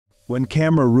When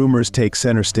camera rumors take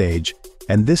center stage,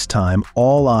 and this time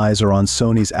all eyes are on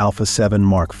Sony's Alpha 7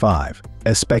 Mark V.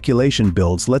 As speculation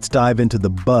builds, let's dive into the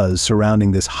buzz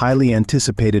surrounding this highly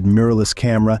anticipated mirrorless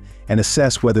camera and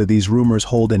assess whether these rumors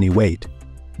hold any weight.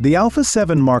 The Alpha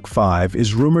 7 Mark V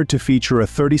is rumored to feature a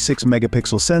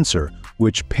 36-megapixel sensor,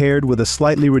 which, paired with a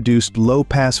slightly reduced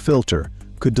low-pass filter,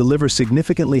 could deliver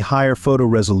significantly higher photo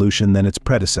resolution than its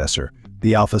predecessor,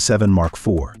 the Alpha 7 Mark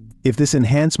IV. If this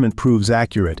enhancement proves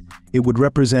accurate, it would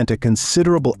represent a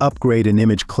considerable upgrade in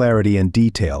image clarity and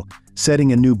detail,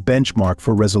 setting a new benchmark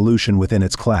for resolution within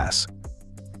its class.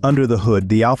 Under the hood,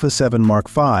 the Alpha 7 Mark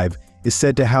V is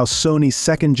said to house Sony's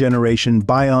second-generation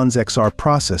BIONZ XR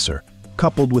processor,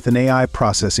 coupled with an AI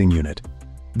processing unit.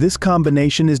 This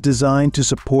combination is designed to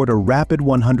support a rapid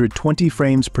 120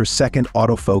 frames per second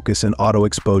autofocus and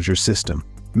auto-exposure system,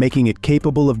 making it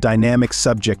capable of dynamic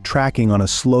subject tracking on a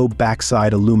slow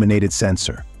backside illuminated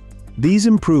sensor. These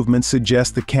improvements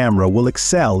suggest the camera will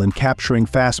excel in capturing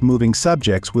fast-moving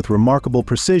subjects with remarkable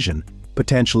precision,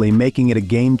 potentially making it a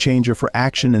game-changer for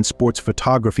action and sports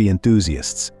photography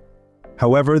enthusiasts.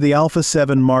 However, the Alpha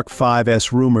 7 Mark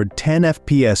V's rumored 10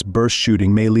 FPS burst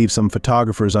shooting may leave some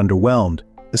photographers underwhelmed,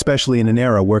 especially in an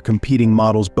era where competing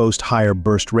models boast higher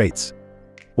burst rates.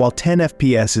 While 10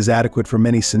 FPS is adequate for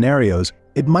many scenarios,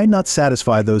 it might not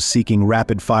satisfy those seeking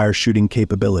rapid-fire shooting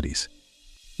capabilities.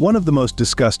 One of the most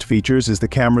discussed features is the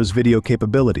camera's video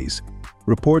capabilities.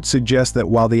 Reports suggest that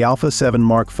while the Alpha 7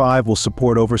 Mark V will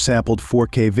support oversampled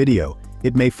 4K video,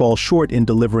 it may fall short in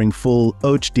delivering full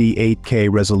HD 8K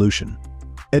resolution.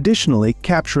 Additionally,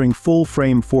 capturing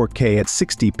full-frame 4K at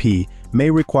 60p may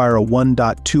require a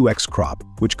 1.2x crop,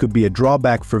 which could be a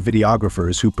drawback for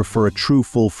videographers who prefer a true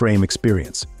full-frame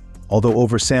experience. Although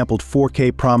oversampled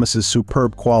 4K promises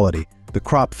superb quality, the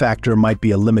crop factor might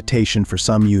be a limitation for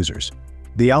some users.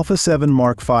 The Alpha 7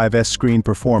 Mark V's screen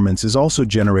performance is also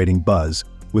generating buzz,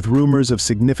 with rumors of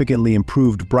significantly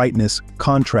improved brightness,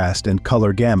 contrast, and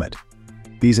color gamut.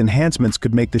 These enhancements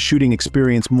could make the shooting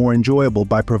experience more enjoyable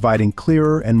by providing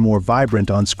clearer and more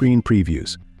vibrant on-screen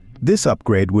previews. This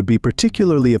upgrade would be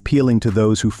particularly appealing to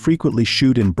those who frequently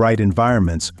shoot in bright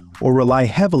environments or rely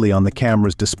heavily on the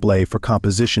camera's display for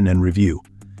composition and review.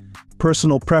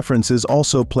 Personal preferences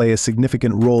also play a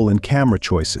significant role in camera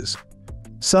choices.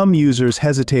 Some users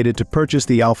hesitated to purchase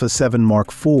the Alpha 7 Mark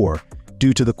IV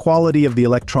due to the quality of the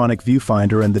electronic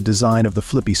viewfinder and the design of the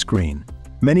flippy screen.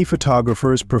 Many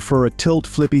photographers prefer a tilt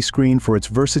flippy screen for its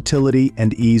versatility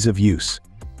and ease of use.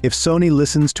 If Sony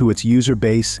listens to its user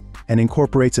base and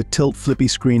incorporates a tilt flippy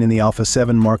screen in the Alpha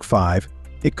 7 Mark V,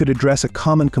 it could address a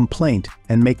common complaint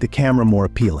and make the camera more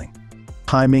appealing.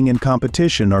 Timing and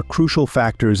competition are crucial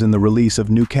factors in the release of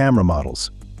new camera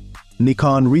models.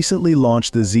 Nikon recently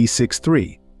launched the Z6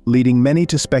 III, leading many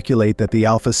to speculate that the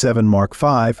Alpha 7 Mark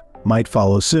V might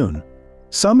follow soon.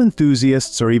 Some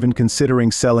enthusiasts are even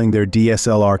considering selling their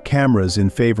DSLR cameras in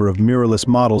favor of mirrorless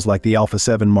models like the Alpha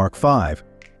 7 Mark V,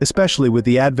 especially with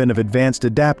the advent of advanced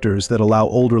adapters that allow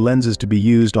older lenses to be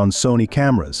used on Sony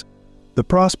cameras. The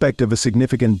prospect of a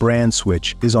significant brand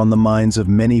switch is on the minds of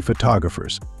many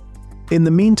photographers. In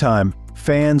the meantime,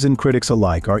 fans and critics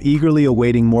alike are eagerly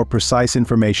awaiting more precise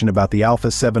information about the Alpha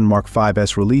 7 Mark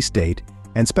V's release date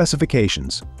and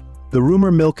specifications. The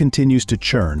rumor mill continues to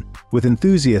churn, with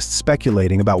enthusiasts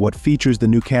speculating about what features the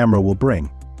new camera will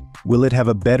bring. Will it have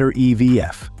a better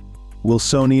EVF? Will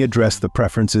Sony address the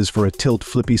preferences for a tilt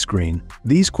flippy screen?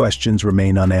 These questions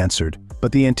remain unanswered,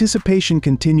 but the anticipation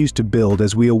continues to build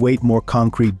as we await more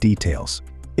concrete details.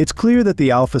 It's clear that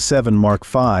the Alpha 7 Mark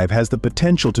V has the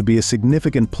potential to be a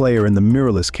significant player in the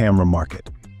mirrorless camera market.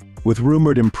 With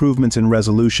rumored improvements in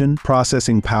resolution,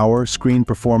 processing power, screen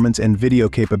performance, and video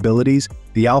capabilities,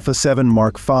 the Alpha 7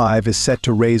 Mark V is set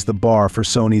to raise the bar for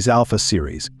Sony's Alpha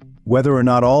series. Whether or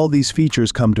not all these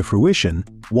features come to fruition,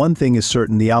 one thing is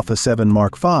certain: the Alpha 7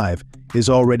 Mark V is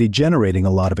already generating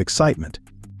a lot of excitement.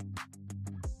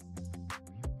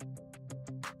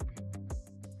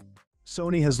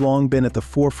 Sony has long been at the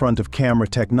forefront of camera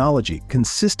technology,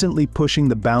 consistently pushing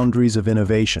the boundaries of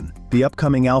innovation. The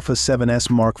upcoming Alpha 7S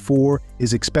Mark IV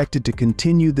is expected to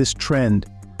continue this trend,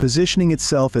 positioning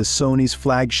itself as Sony's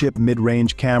flagship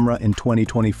mid-range camera in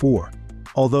 2024.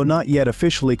 Although not yet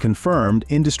officially confirmed,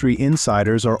 industry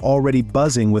insiders are already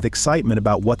buzzing with excitement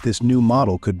about what this new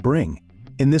model could bring.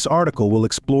 In this article, we'll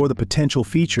explore the potential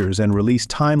features and release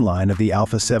timeline of the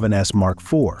Alpha 7S Mark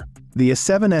IV. The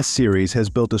 7S series has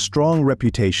built a strong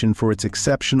reputation for its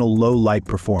exceptional low-light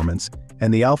performance,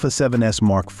 and the Alpha 7S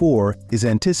Mark IV is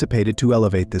anticipated to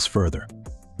elevate this further.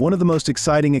 One of the most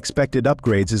exciting expected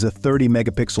upgrades is a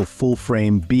 30-megapixel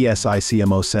full-frame BSI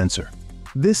CMO sensor.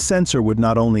 This sensor would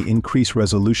not only increase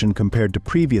resolution compared to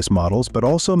previous models but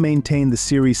also maintain the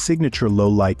series' signature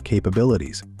low-light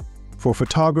capabilities. For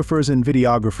photographers and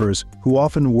videographers who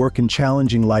often work in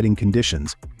challenging lighting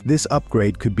conditions, this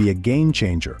upgrade could be a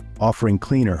game-changer, offering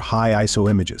cleaner, high-ISO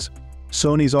images.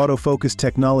 Sony's autofocus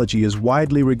technology is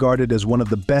widely regarded as one of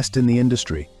the best in the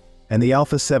industry, and the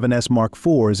Alpha 7S Mark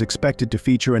IV is expected to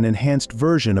feature an enhanced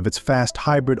version of its fast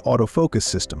hybrid autofocus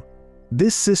system.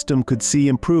 This system could see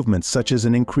improvements such as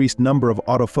an increased number of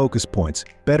autofocus points,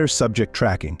 better subject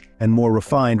tracking, and more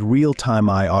refined real-time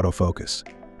eye autofocus.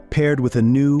 Paired with a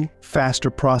new, faster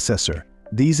processor,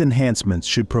 these enhancements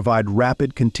should provide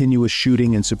rapid, continuous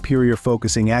shooting and superior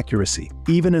focusing accuracy,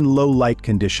 even in low-light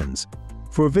conditions.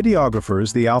 For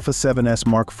videographers, the Alpha 7S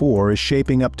Mark IV is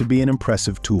shaping up to be an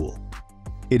impressive tool.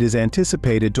 It is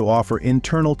anticipated to offer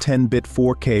internal 10-bit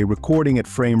 4K recording at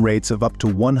frame rates of up to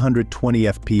 120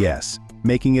 FPS,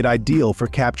 making it ideal for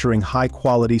capturing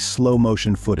high-quality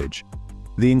slow-motion footage.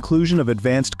 The inclusion of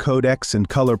advanced codecs and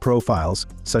color profiles,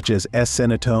 such as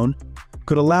S-Cinetone,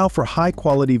 could allow for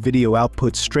high-quality video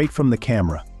output straight from the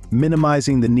camera,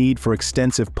 minimizing the need for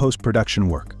extensive post-production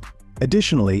work.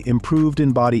 Additionally, improved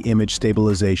in-body image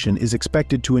stabilization is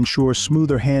expected to ensure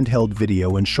smoother handheld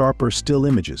video and sharper still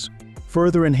images,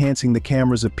 further enhancing the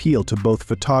camera's appeal to both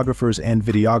photographers and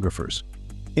videographers.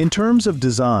 In terms of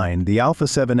design, the Alpha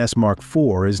 7S Mark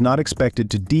IV is not expected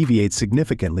to deviate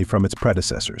significantly from its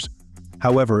predecessors.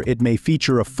 However, it may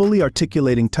feature a fully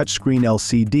articulating touchscreen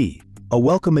LCD, a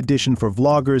welcome addition for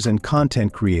vloggers and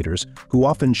content creators who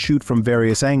often shoot from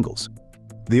various angles.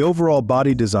 The overall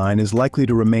body design is likely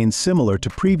to remain similar to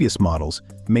previous models,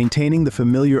 maintaining the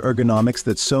familiar ergonomics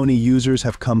that Sony users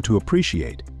have come to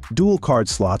appreciate. Dual card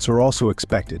slots are also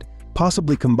expected,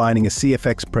 possibly combining a CF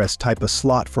Express type of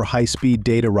slot for high-speed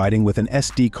data writing with an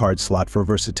SD card slot for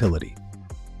versatility.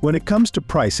 When it comes to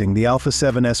pricing, the Alpha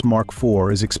 7S Mark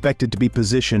IV is expected to be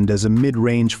positioned as a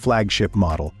mid-range flagship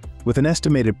model, with an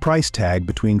estimated price tag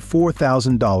between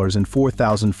 $4,000 and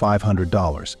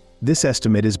 $4,500. This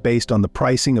estimate is based on the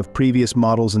pricing of previous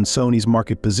models and Sony's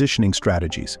market positioning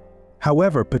strategies.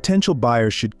 However, potential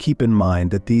buyers should keep in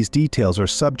mind that these details are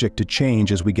subject to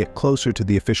change as we get closer to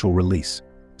the official release.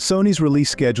 Sony's release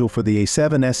schedule for the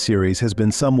A7S series has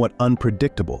been somewhat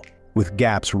unpredictable, with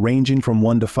gaps ranging from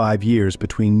 1 to 5 years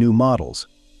between new models.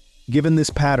 Given this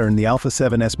pattern, the Alpha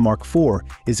 7S Mark IV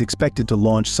is expected to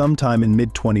launch sometime in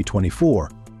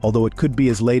mid-2024, although it could be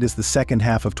as late as the second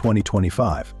half of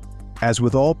 2025. As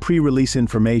with all pre-release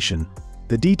information,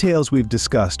 the details we've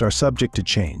discussed are subject to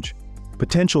change.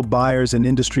 Potential buyers and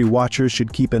industry watchers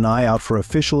should keep an eye out for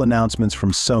official announcements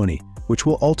from Sony, which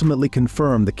will ultimately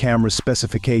confirm the camera's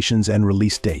specifications and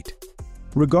release date.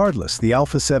 Regardless, the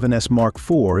Alpha 7S Mark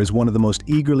IV is one of the most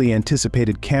eagerly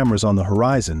anticipated cameras on the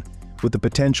horizon, with the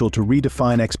potential to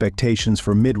redefine expectations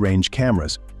for mid-range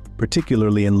cameras,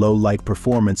 particularly in low-light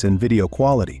performance and video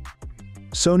quality.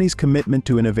 Sony's commitment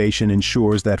to innovation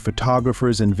ensures that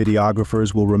photographers and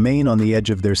videographers will remain on the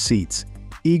edge of their seats,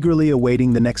 eagerly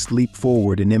awaiting the next leap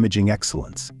forward in imaging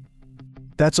excellence.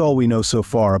 That's all we know so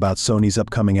far about Sony's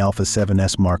upcoming Alpha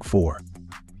 7S Mark IV.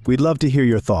 We'd love to hear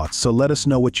your thoughts, so let us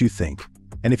know what you think.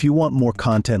 And if you want more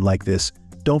content like this,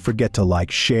 don't forget to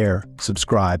like, share,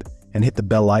 subscribe, and hit the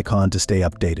bell icon to stay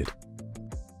updated.